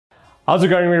How's it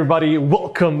going, everybody?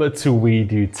 Welcome to We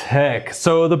Do Tech.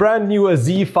 So the brand new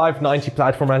Z590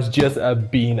 platform has just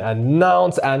been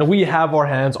announced, and we have our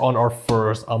hands on our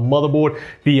first motherboard,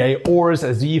 the Aorus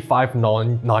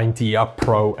Z590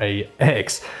 Pro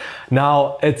AX.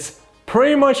 Now, it's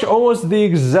pretty much almost the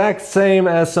exact same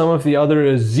as some of the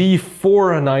other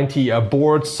Z490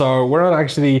 boards, so we're not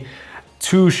actually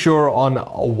too sure on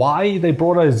why they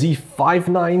brought a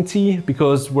Z590,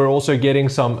 because we're also getting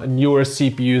some newer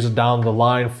CPUs down the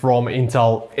line from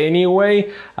Intel anyway,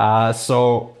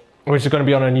 which is going to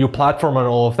be on a new platform and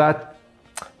all of that.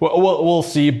 We'll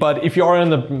see. But if you are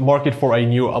in the market for a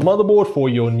new motherboard for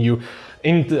your new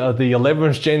the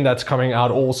 11th gen that's coming out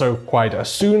also quite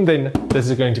soon, then this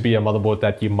is going to be a motherboard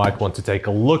that you might want to take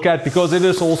a look at, because it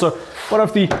is also one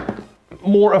of the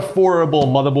more affordable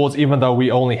motherboards, even though we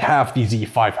only have the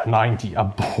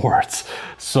Z590 boards.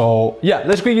 So yeah,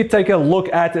 let's quickly take a look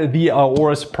at the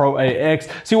Aorus Pro AX,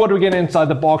 see what we get inside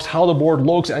the box, how the board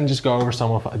looks, and just go over some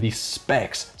of the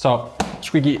specs. So let's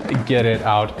quickly get it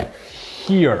out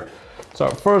here. So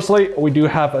firstly, we do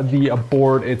have the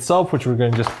board itself, which we're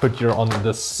going to just put here on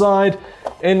the side.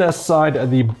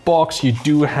 Inside the box, you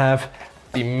do have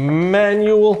the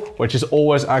manual, which is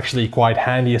always actually quite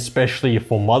handy, especially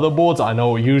for motherboards. I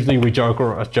know usually we joke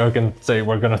and say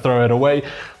we're gonna throw it away,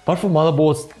 but for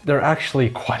motherboards, they're actually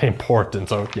quite important.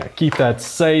 So yeah, keep that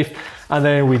safe. And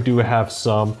then we do have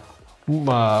some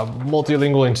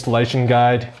multilingual installation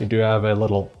guide. You do have a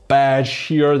little badge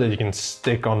here that you can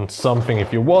stick on something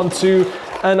if you want to.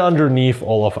 And underneath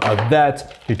all of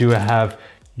that, you do have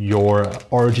your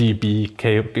RGB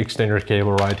extender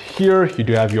cable right here. You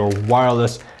do have your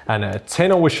wireless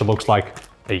antenna, which looks like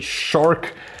a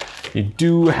shark. You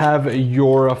do have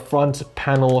your front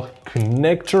panel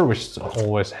connector, which is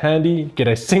always handy. Get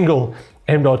a single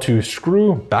M.2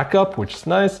 screw backup, which is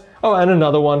nice. Oh, and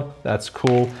another one, that's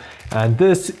cool. And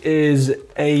this is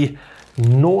a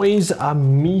noise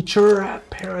meter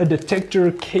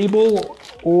paradetector cable,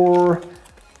 or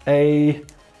a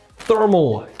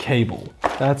thermal cable.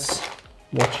 That's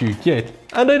what you get.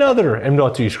 And another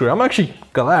M.2 screw. I'm actually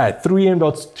glad 3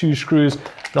 M.2 screws,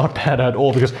 not bad at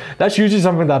all, because that's usually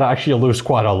something that I actually lose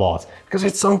quite a lot because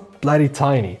it's so bloody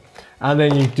tiny. And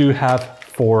then you do have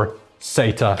 4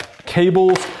 SATA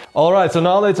cables. All right, so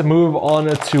now let's move on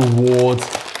towards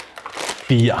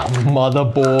the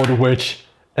motherboard, which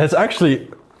is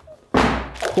actually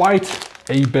quite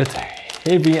a bit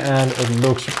heavy, and it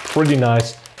looks pretty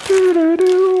nice.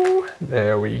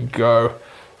 There we go.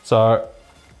 So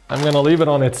I'm gonna leave it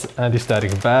on its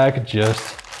anti-static bag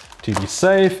just to be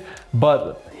safe.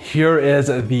 But here is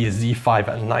the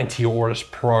Z590 Aorus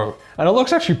Pro, and it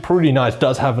looks actually pretty nice. It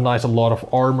does have a lot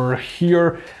of armor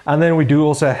here. And then we do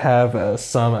also have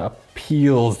some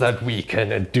peels that we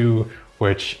can do,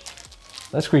 which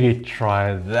let's quickly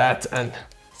try that and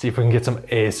see if we can get some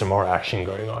ASMR action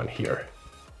going on here.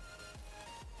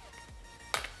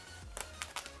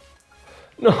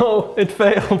 No, it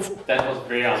failed. That was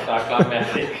very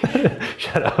anticlimactic.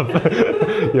 Shut up.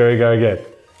 Here we go again.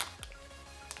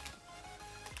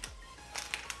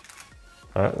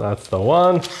 All right, that's the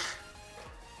one.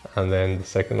 And then the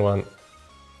second one.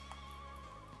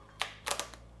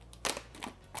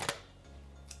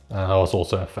 That was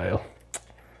also a fail.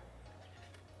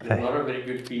 You're not a very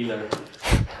good feeler.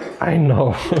 I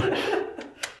know.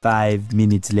 5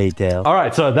 minutes later. All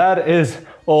right, so that is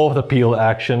all of the peel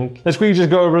action. Let's quickly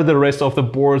just go over the rest of the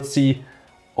board, see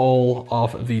all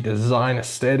of the design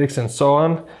aesthetics and so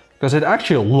on, because it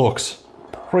actually looks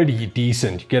pretty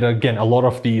decent. You get, again, a lot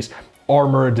of these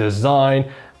armor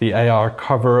design. The AR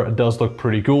cover does look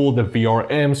pretty cool. The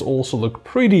VRMs also look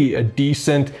pretty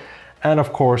decent. And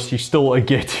of course, you still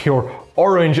get your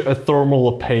orange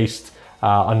thermal paste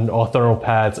or thermal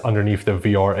pads underneath the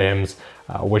VRMs,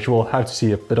 which we'll have to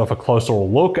see a bit of a closer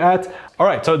look at. All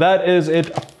right, so that is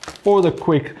it for the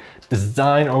quick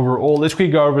design overall. Let's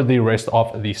quickly go over the rest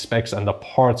of the specs and the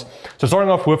parts. So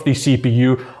starting off with the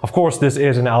CPU, of course, this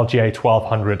is an LGA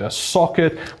 1200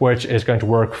 socket, which is going to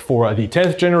work for the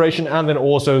 10th generation, and then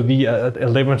also the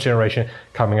 11th generation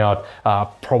coming out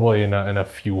probably in a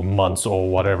few months or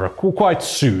whatever, quite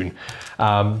soon.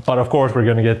 But of course, we're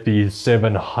going to get the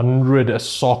 1700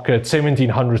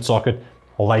 socket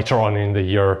later on in the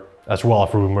year as well,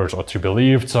 if rumors are to be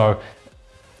believed. So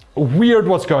weird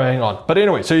what's going on. But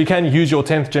anyway, so you can use your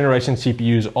 10th generation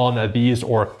CPUs on these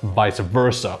or vice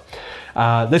versa.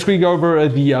 Let's quickly go over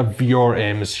the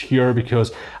VRMs here,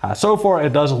 because so far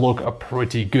it does look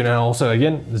pretty good. And also,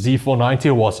 again,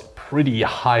 Z490 was pretty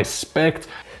high spec.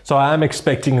 So I am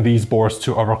expecting these boards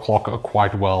to overclock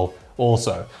quite well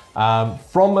also.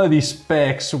 From the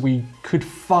specs, we could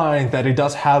find that it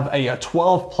does have a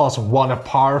 12+1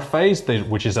 power phase,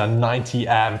 which is a 90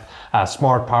 amp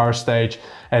smart power stage.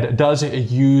 It does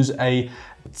use a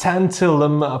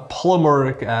tantalum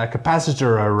polymer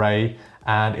capacitor array,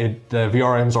 and the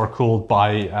VRMs are cooled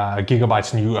by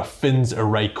Gigabyte's new fins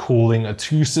array cooling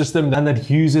 2 system, and that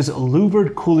uses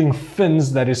louvered cooling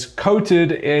fins that is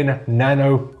coated in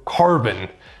nanocarbon.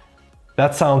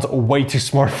 That sounds way too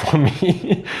smart for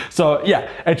me. So yeah,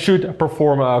 it should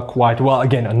perform quite well.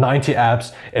 Again, 90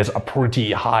 amps is a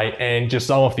pretty high end. Just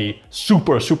some of the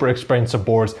super expensive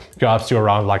boards go up to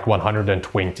around like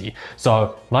 120.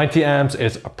 So 90 amps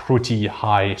is a pretty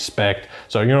high spec.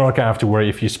 So you're not gonna have to worry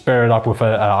if you pair it up with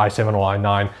an i7 or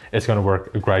i9, it's gonna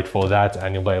work great for that,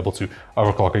 and you'll be able to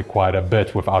overclock it quite a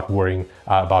bit without worrying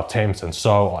about temps and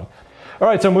so on. All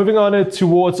right, so moving on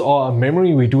towards our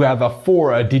memory, we do have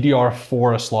 4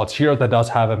 DDR4 slots here that does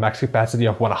have a max capacity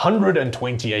of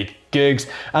 128 gigs.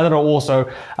 And then also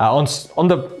on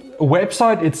the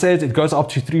website, it says it goes up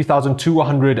to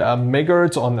 3,200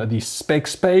 megahertz on the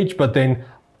specs page, but then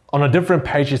on a different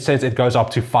page, it says it goes up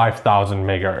to 5,000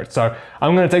 megahertz. So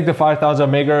I'm gonna take the 5,000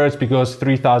 megahertz because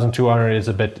 3,200 is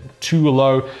a bit too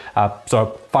low.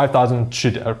 So 5,000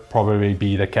 should probably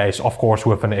be the case, of course,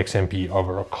 with an XMP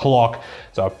overclock.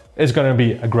 So it's gonna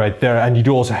be great there. And you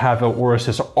do also have an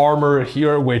Aorus armor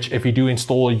here, which if you do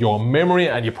install your memory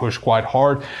and you push quite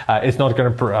hard, it's not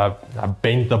gonna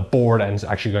bend the board, and it's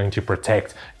actually going to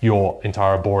protect your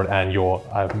entire board and your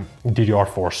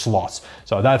DDR4 slots.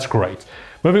 So that's great.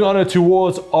 Moving on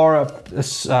towards our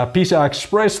PCI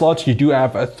Express slots, you do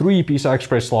have 3 PCI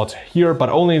Express slots here, but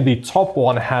only the top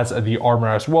one has the armor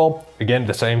as well. Again,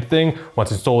 the same thing.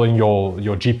 Once installing your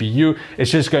GPU,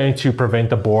 it's just going to prevent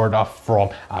the board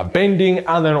from bending,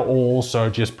 and then also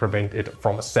just prevent it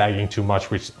from sagging too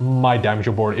much, which might damage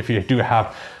your board if you do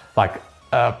have like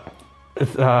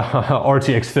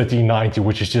RTX 3090,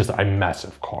 which is just a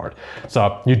massive card.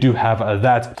 So you do have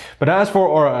that. But as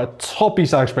for our top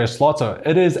PCI Express slot, so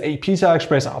it is a PCI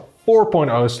Express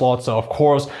 4.0 slot. So of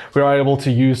course we are able to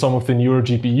use some of the newer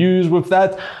GPUs with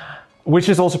that, which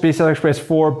is also PCI Express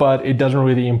 4, but it doesn't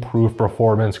really improve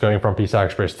performance going from PCI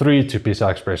Express 3 to PCI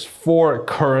Express 4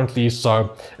 currently.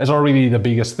 So it's not really the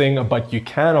biggest thing, but you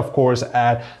can of course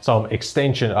add some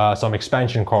expansion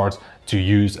cards to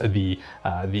use the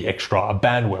extra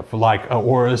bandwidth, like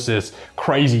Aorus's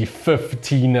crazy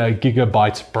 15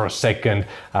 gigabytes per second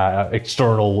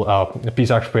external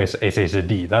PCI Express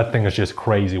SSD. That thing is just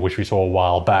crazy, which we saw a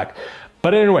while back.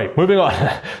 But anyway, moving on.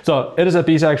 So it is a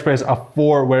PCI Express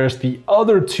 4, whereas the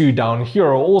other 2 down here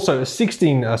are also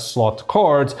 16 slot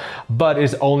cards, but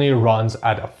it only runs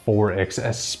at 4x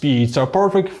speed. So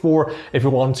perfect for if you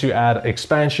want to add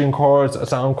expansion cards, a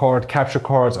sound card, capture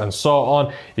cards, and so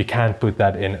on. You can put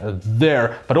that in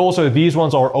there. But also these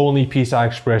ones are only PCI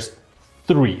Express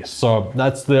 3, so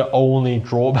that's the only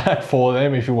drawback for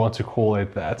them, if you want to call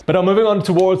it that. But moving on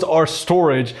towards our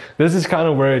storage, this is kind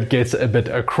of where it gets a bit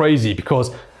crazy,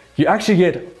 because you actually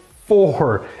get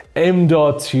 4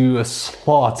 M.2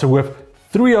 slots, with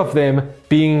 3 of them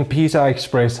being PCI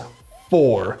Express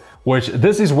 4. Which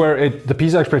this is where the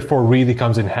PCI Express 4 really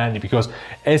comes in handy, because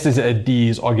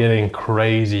SSDs are getting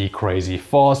crazy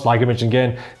fast. Like I mentioned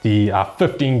again, the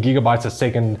 15 gigabytes a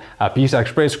second PCI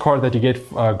Express card that you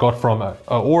got from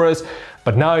Aorus,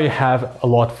 but now you have a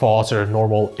lot faster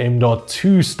normal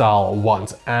M.2 style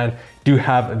ones, and do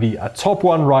have the top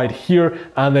one right here,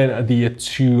 and then the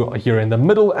 2 here in the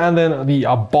middle, and then the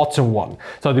bottom one.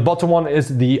 So the bottom one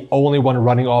is the only one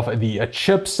running off the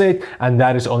chipset, and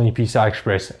that is only PCI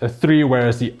Express 3,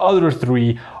 whereas the other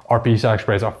 3 are PCI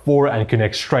Express 4 and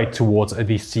connect straight towards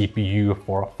the CPU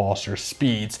for faster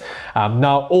speeds.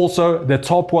 Now also the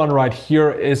top one right here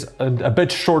is a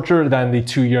bit shorter than the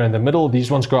 2 here in the middle.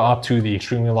 These ones go up to the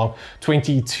extremely long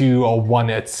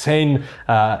 22.110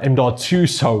 M.2,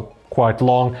 so quite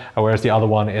long, whereas the other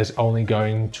one is only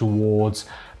going towards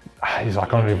it's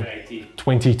like only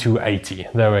 2280.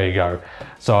 There we go.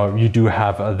 So you do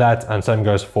have that, and same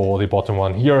goes for the bottom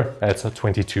one here. It's a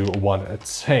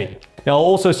 22.110. You'll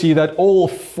also see that all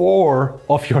 4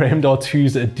 of your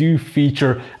M.2s do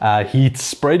feature heat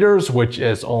spreaders, which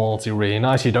is also really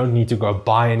nice. You don't need to go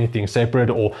buy anything separate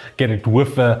or get it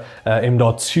with a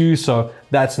M.2, so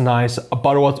that's nice.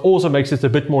 But what also makes it a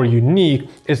bit more unique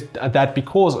is that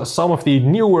because some of the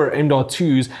newer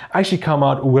M.2s actually come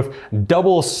out with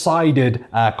double-sided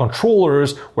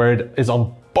controllers, where it is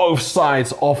on both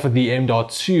sides of the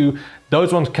M.2,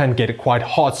 those ones can get quite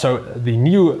hot. So the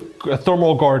new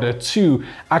Thermal Guard 2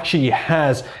 actually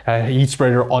has a heat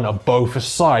spreader on both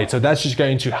sides. So that's just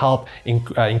going to help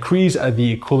increase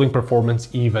the cooling performance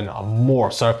even more.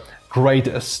 So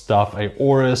great stuff,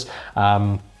 Aorus.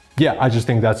 Yeah, I just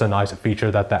think that's a nice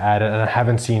feature that they added, and I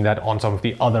haven't seen that on some of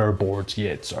the other boards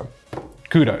yet. So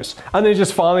kudos. And then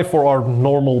just finally for our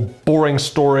normal boring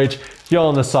storage, here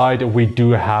on the side we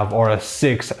do have our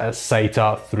 6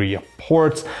 SATA 3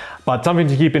 ports. But something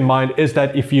to keep in mind is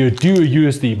that if you do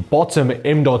use the bottom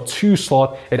M.2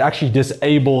 slot, it actually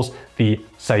disables the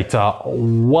SATA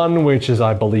 1, which is,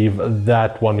 I believe,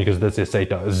 that one, because this is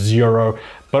SATA 0,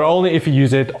 but only if you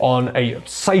use it on a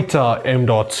SATA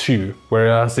M.2,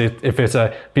 whereas if it's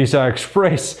a PCI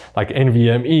Express like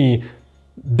NVMe,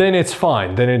 then it's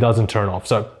fine, then it doesn't turn off.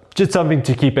 So just something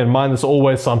to keep in mind. There's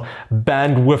always some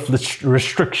bandwidth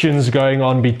restrictions going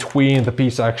on between the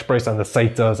PCI Express and the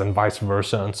SATAs and vice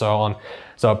versa and so on.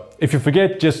 So if you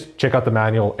forget, just check out the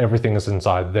manual. Everything is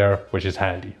inside there, which is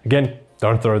handy. Again,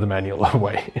 don't throw the manual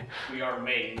away. We are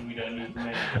made, we don't need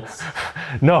manuals.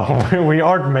 No, we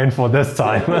aren't meant for this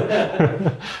time.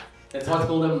 That's what's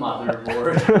called a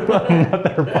motherboard.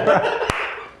 Motherboard.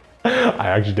 I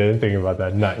actually didn't think about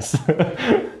that. Nice.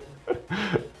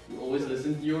 Always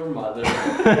listen to your mother.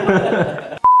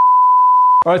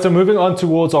 All right, so moving on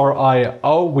towards our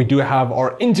I/O, we do have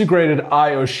our integrated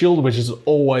I/O shield, which is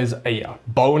always a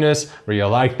bonus. Really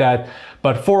like that.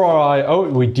 But for our I/O,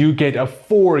 we do get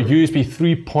 4 USB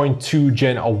 3.2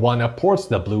 Gen 1 ports,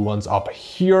 the blue ones up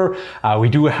here. We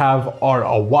do have our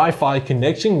Wi-Fi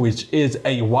connection, which is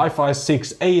a Wi-Fi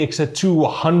 6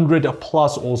 AX200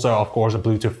 plus, also of course a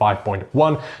Bluetooth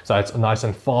 5.1. So it's nice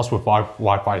and fast with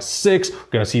Wi-Fi 6. We're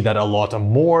gonna see that a lot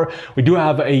more. We do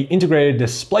have a integrated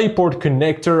DisplayPort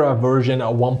connector version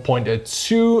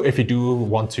 1.2 if you do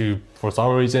want to, for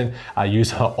some reason,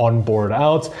 use onboard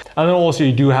out. And then also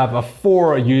you do have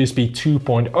 4 USB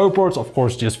 2.0 ports, of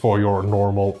course, just for your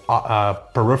normal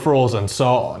peripherals and so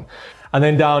on. And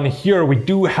then down here, we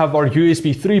do have our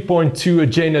USB 3.2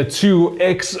 Gen 2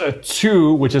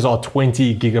 X2, which is our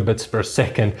 20 gigabits per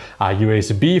second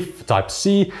USB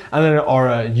Type-C. And then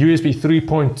our USB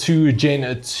 3.2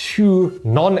 Gen 2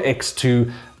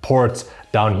 non-X2 ports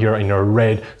down here in our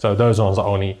red. So those ones are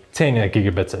only 10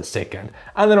 gigabits a second.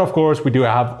 And then of course we do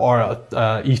have our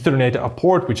Ethernet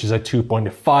port, which is a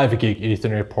 2.5 gig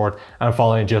Ethernet port. And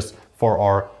finally, just for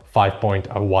our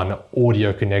 5.1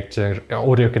 audio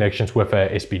connections with a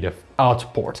SPDIF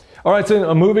out port. All right,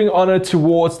 so moving on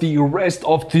towards the rest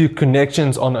of the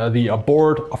connections on the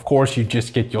board. Of course, you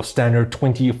just get your standard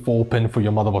 24 pin for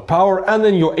your motherboard power, and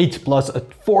then your 8 plus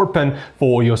 4 pin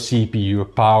for your CPU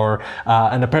power.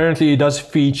 And apparently it does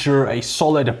feature a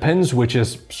solid pins, which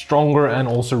is stronger and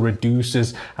also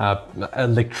reduces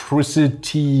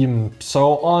electricity and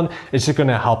so on. It's just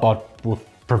gonna help out with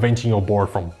preventing your board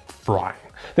from frying.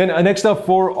 Then next up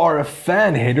for our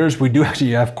fan headers, we do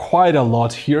actually have quite a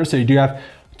lot here. So you do have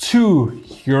 2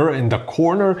 here in the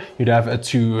corner, you'd have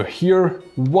 2 here,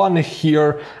 1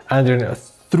 here, and then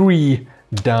 3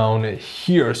 down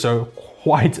here. So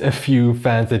quite a few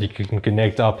fans that you can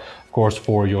connect up, of course,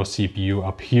 for your CPU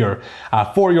up here.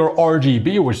 For your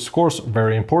RGB, which is of course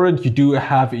very important, you do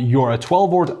have your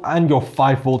 12 volt and your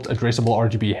 5 volt addressable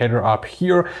RGB header up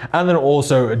here, and then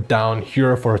also down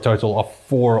here for a total of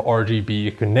 4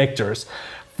 RGB connectors.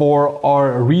 For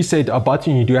our reset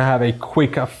button, you do have a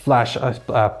quick flash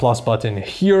plus button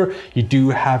here. You do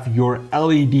have your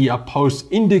LED post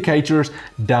indicators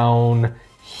down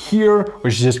here,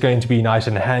 which is just going to be nice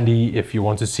and handy if you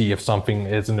want to see if something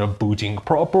isn't booting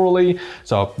properly.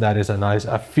 So that is a nice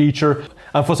feature.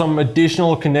 And for some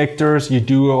additional connectors, you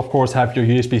do of course have your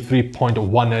USB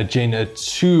 3.1 Gen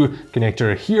 2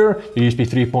 connector here, your USB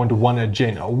 3.1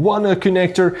 Gen 1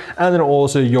 connector, and then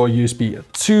also your USB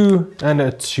 2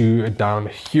 and 2 down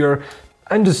here.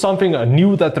 And just something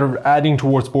new that they're adding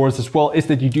towards boards as well is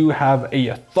that you do have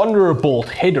a Thunderbolt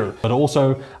header, but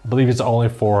also I believe it's only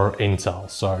for Intel,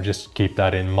 so just keep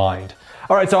that in mind.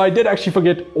 All right, so I did actually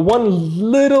forget one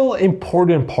little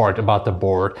important part about the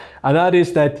board, and that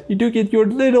is that you do get your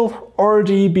little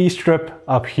RGB strip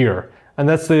up here. And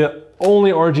that's the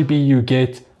only RGB you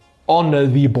get on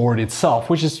the board itself,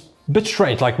 which is a bit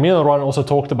strange. Like me and Ron also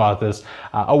talked about this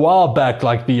a while back,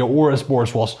 like the Aorus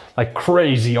boards was like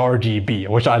crazy RGB,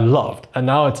 which I loved. And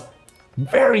now it's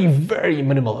very, very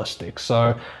minimalistic.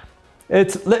 So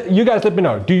You guys let me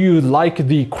know. Do you like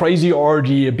the crazy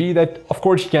RGB that of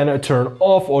course you can turn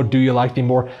off, or do you like the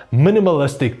more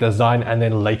minimalistic design and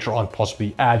then later on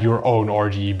possibly add your own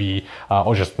RGB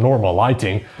or just normal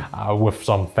lighting with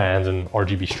some fans and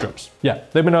RGB strips? Yeah,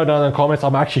 let me know down in the comments.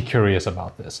 I'm actually curious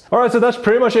about this. All right, so that's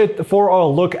pretty much it for our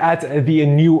look at the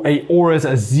new Aorus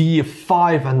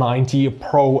Z590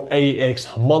 Pro AX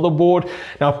motherboard.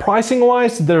 Now, pricing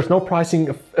wise, there's no pricing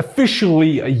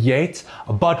officially yet,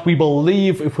 but we believe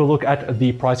if we look at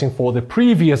the pricing for the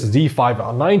previous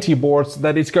Z590 boards,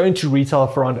 that it's going to retail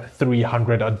for around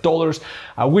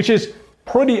 $300, which is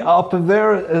pretty up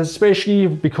there, especially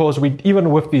because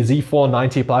even with the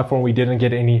Z490 platform, we didn't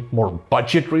get any more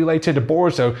budget related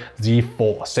boards, so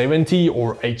Z470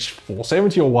 or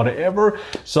H470 or whatever.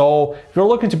 So if you're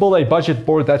looking to build a budget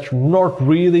board, that's not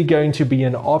really going to be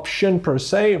an option per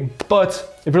se, but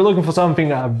if you're looking for something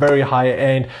very high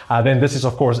end, then this is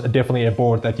of course definitely a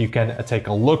board that you can take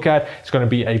a look at. It's going to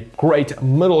be a great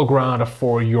middle ground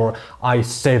for your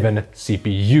i7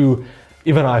 CPU.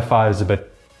 Even i5 is a bit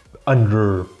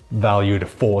undervalued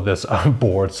for this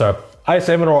board, so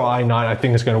i7 or i9 I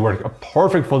think is going to work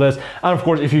perfect for this. And of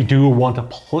course, if you do want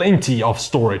plenty of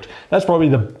storage, that's probably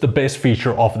the best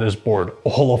feature of this board,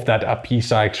 all of that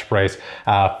PCI Express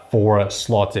for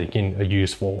slots that you can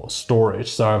use for storage.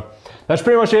 So that's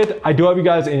pretty much it. I do hope you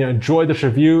guys enjoyed this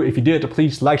review. If you did,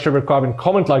 please like, share, subscribe, and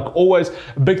comment like always.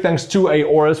 Big thanks to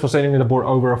Aorus for sending the board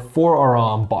over for our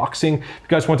unboxing. If you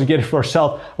guys want to get it for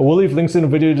yourself, I will leave links in the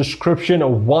video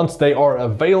description once they are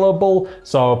available,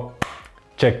 so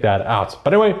check that out.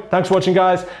 But anyway, thanks for watching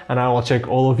guys, and I will check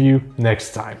all of you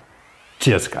next time.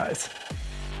 Cheers guys.